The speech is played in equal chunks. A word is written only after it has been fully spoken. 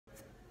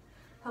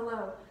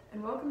Hello,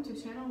 and welcome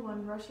to Channel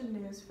 1 Russian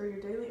News for your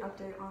daily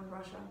update on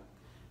Russia.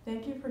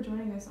 Thank you for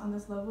joining us on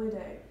this lovely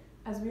day.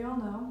 As we all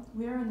know,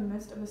 we are in the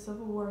midst of a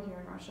civil war here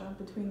in Russia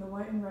between the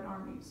White and Red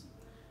armies.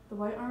 The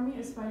White Army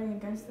is fighting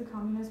against the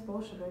communist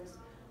Bolsheviks,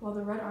 while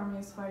the Red Army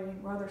is fighting,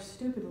 rather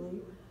stupidly,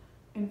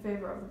 in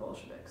favor of the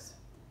Bolsheviks.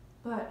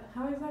 But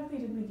how exactly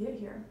did we get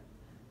here?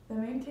 The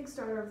main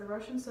kickstarter of the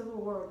Russian Civil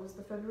War was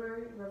the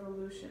February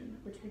Revolution,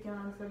 which began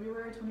on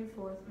February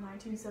 24th,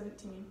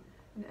 1917,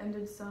 and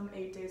ended some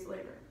 8 days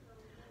later.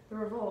 The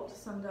revolt,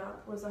 summed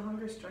up, was a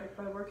hunger strike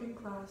by working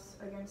class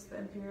against the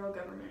imperial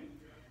government.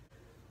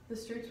 The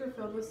streets were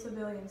filled with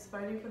civilians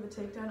fighting for the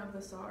takedown of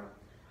the Tsar.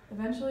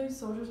 Eventually,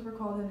 soldiers were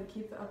called in to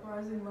keep the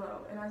uprising low,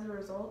 and as a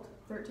result,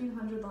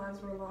 1,300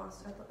 lives were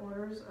lost at the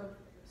orders of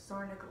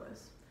Tsar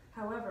Nicholas.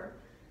 However,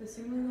 the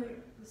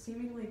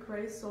seemingly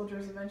crazed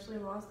soldiers eventually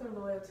lost their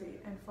loyalty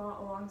and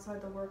fought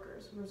alongside the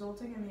workers,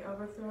 resulting in the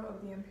overthrow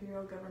of the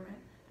imperial government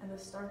and the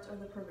start of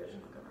the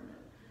provisional government.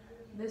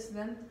 This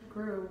then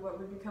grew what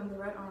would become the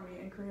Red Army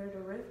and created a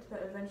rift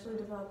that eventually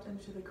developed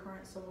into the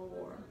current civil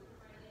war.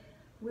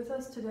 With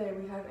us today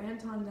we have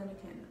Anton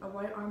Denikin, a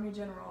White Army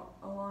general,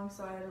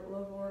 alongside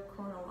Lovor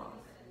Kornilov.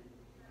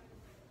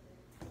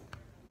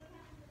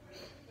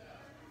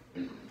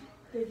 Thank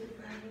you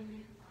for having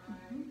me.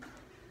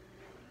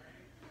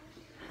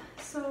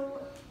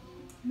 So,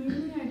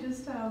 mainly I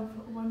just have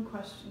one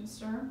question,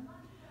 sir.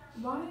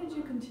 Why did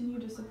you continue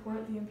to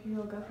support the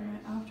imperial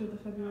government after the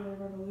February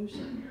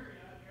Revolution?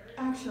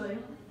 Actually,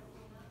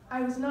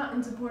 I was not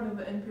in support of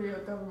the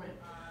imperial government.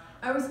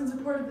 I was in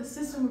support of the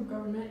system of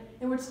government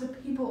in which the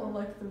people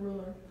elect the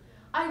ruler.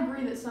 I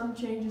agree that some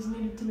changes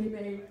needed to be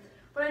made,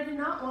 but I did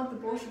not want the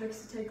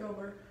Bolsheviks to take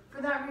over.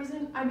 For that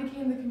reason, I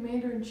became the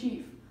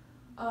commander-in-chief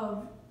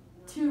of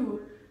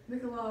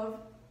Mikhailov,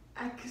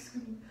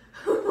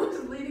 who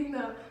was leading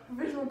the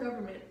provisional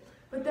government.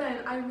 But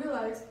then I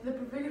realized the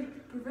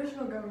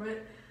provisional government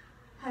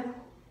had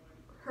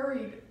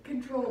hurried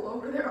control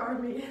over their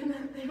army and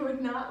that they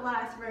would not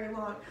last very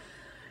long.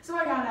 So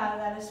I got out of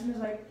that as soon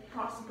as I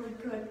possibly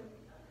could.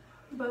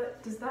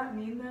 But does that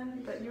mean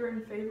then that you're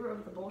in favor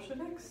of the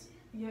Bolsheviks,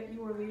 yet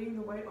you were leading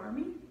the White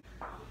Army?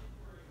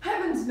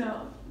 Heavens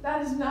no,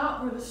 that is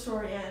not where the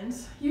story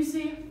ends. You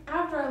see,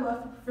 after I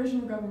left the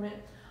provisional government,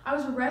 I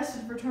was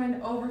arrested for trying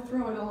to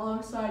overthrow it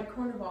alongside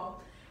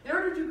Kornilov in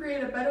order to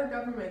create a better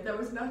government that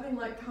was nothing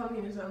like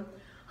communism.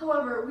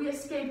 However, we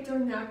escaped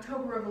during the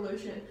October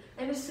Revolution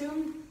and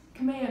assumed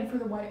command for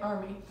the White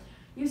Army.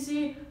 You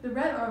see, the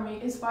Red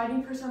Army is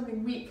fighting for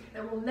something weak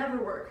that will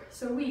never work,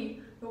 so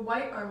we, the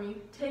White Army,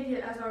 take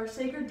it as our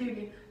sacred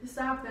duty to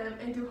stop them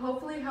and to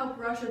hopefully help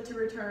Russia to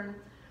return.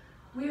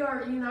 We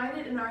are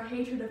united in our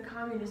hatred of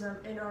communism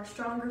and are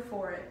stronger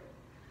for it.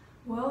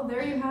 Well,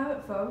 there you have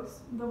it, folks.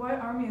 The White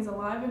Army is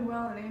alive and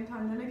well in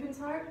Anton Denikin's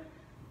heart,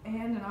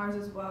 and in ours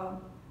as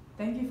well.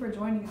 Thank you for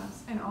joining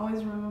us, and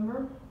always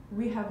remember,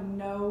 we have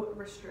no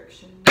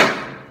restrictions.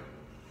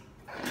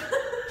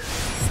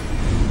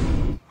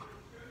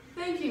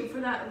 Thank you for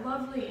that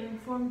lovely and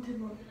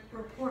informative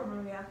report,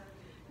 Maria.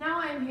 Now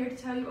I am here to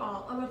tell you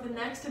all about the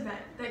next event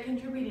that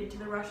contributed to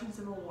the Russian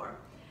Civil War,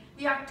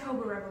 the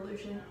October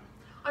Revolution.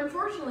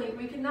 Unfortunately,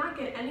 we could not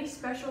get any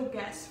special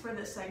guests for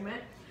this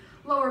segment,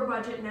 lower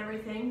budget and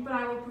everything, but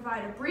I will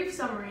provide a brief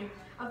summary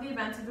of the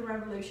events of the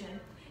revolution.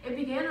 It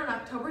began on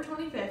October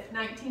 25th,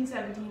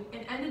 1917,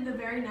 and ended the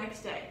very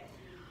next day.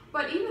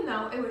 But even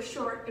though it was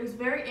short, it was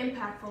very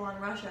impactful on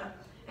Russia,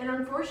 and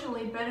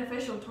unfortunately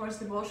beneficial towards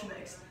the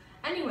Bolsheviks.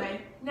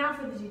 Anyway, now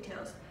for the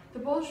details. The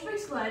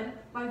Bolsheviks, led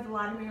by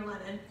Vladimir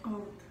Lenin,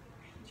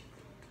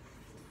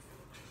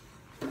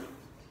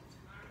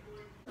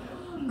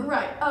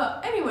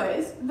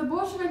 anyways, the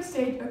Bolsheviks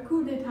staged a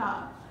coup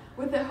d'etat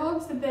with the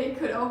hopes that they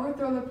could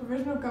overthrow the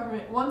provisional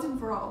government once and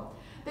for all.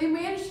 They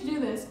managed to do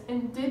this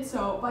and did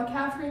so by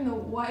capturing the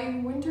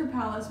White Winter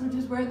Palace, which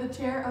is where the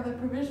chair of the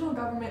provisional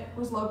government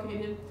was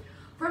located.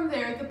 From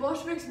there, the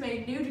Bolsheviks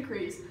made new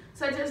decrees,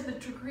 such as the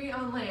Decree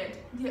on Land,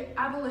 the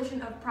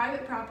abolition of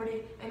private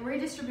property, and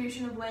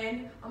redistribution of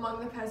land among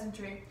the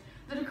peasantry,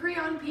 the Decree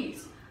on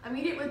Peace,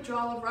 immediate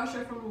withdrawal of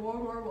Russia from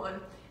World War I,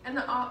 and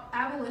the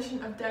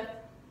abolition of death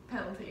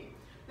penalty.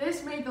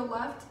 This made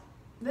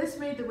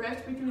the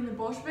rift between the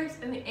Bolsheviks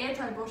and the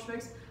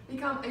anti-Bolsheviks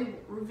become a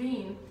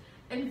ravine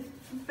and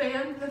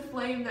fanned the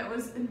flame that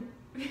was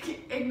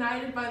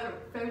ignited by the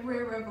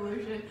February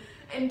Revolution.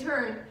 In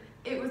turn,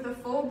 it was the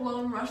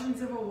full-blown Russian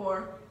Civil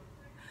War.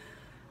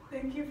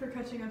 Thank you for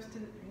catching us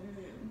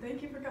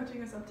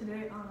up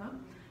today, Anna.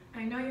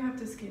 I know you have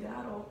to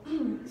skedaddle,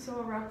 so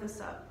I'll wrap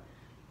this up.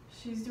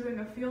 She's doing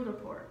a field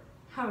report.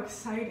 How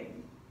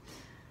exciting!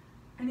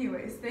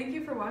 Anyways, thank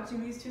you for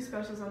watching these two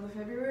specials on the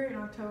February and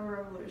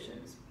October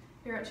revolutions.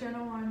 Here at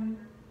Channel 1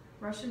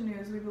 Russian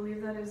News, we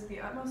believe that it is of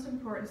the utmost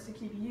importance to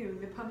keep you,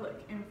 the public,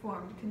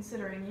 informed,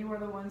 considering you are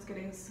the ones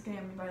getting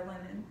scammed by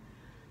Lenin.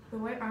 The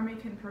White Army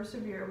can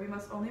persevere. We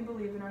must only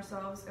believe in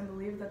ourselves and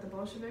believe that the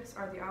Bolsheviks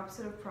are the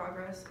opposite of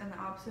progress and the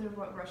opposite of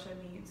what Russia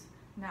needs.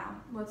 Now,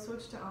 let's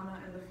switch to Anna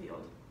in the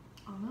field.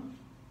 Anna?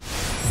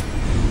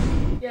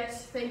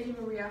 Yes, thank you,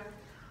 Maria.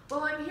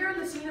 Well, I'm here on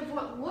the scene of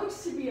what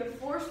looks to be a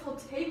forceful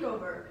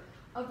takeover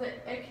of the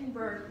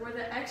Eckenberg, where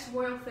the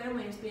ex-royal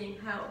family is being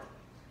held.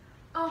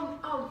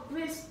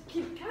 Miss,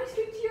 can I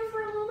speak to you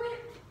for a moment?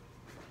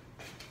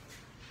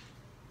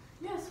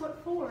 Yes,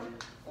 what for?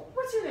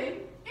 What's your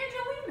name?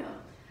 Angelina!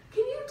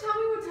 Can you tell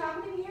me what's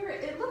happening here?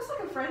 It looks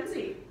like a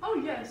frenzy.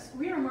 Oh yes,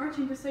 we are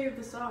marching to save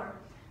the Tsar.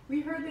 We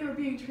heard they were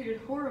being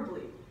treated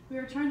horribly. We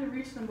are trying to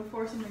reach them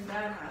before something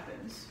bad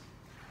happens.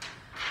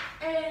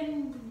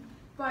 And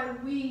by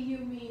we, you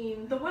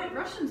mean... The White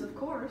Russians, of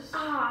course.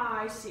 Ah,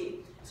 I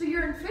see. So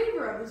you're in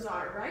favor of the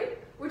Tsar, right?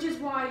 Which is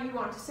why you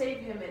want to save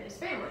him and his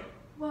family.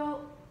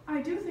 Well,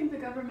 I do think the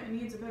government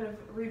needs a bit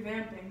of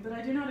revamping, but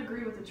I do not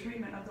agree with the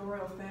treatment of the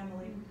royal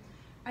family.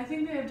 I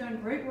think they have done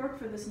great work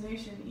for this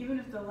nation, even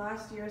if the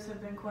last years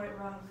have been quite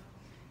rough.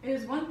 It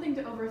is one thing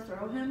to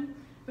overthrow him,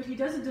 but he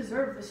doesn't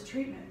deserve this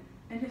treatment,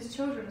 and his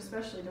children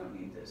especially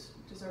don't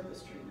deserve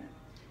this treatment.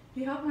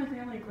 He helped my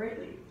family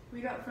greatly. We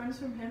got friends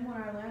from him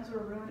when our lands were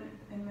ruined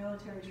in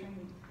military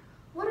training.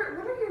 What are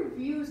your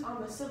views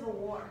on the Civil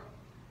War?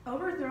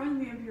 Overthrowing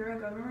the imperial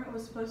government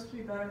was supposed to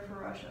be better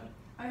for Russia.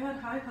 I had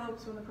high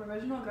hopes when the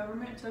provisional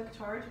government took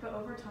charge, but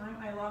over time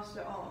I lost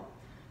it all.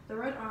 The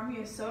Red Army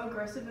is so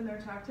aggressive in their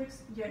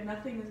tactics, yet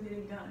nothing is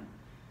getting done.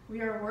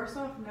 We are worse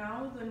off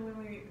now than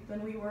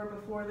we were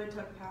before they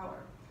took power.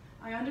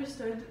 I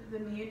understood the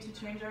need to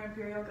change our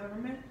imperial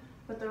government,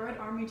 but the Red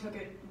Army took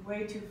it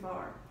way too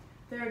far.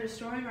 They are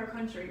destroying our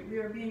country. We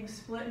are being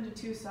split into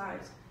two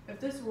sides. If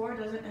this war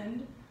doesn't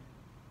end,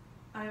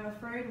 I am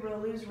afraid we'll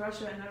lose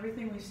Russia and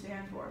everything we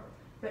stand for.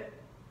 But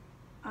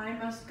I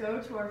must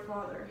go to our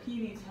father. He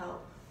needs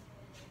help.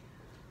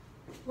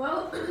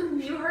 Well,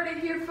 you heard it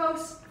here,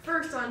 folks,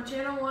 first on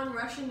Channel 1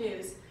 Russian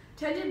News.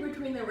 Tension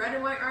between the Red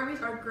and White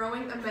armies are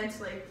growing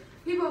immensely.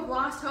 People have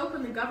lost hope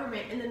in the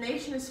government, and the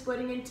nation is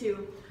splitting in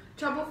two.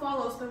 Trouble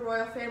follows the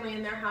royal family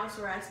in their house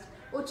arrest.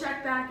 We'll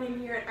check back in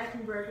here at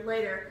Eckenberg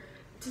later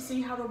to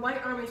see how the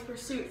White Army's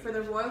pursuit for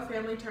the royal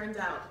family turns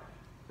out.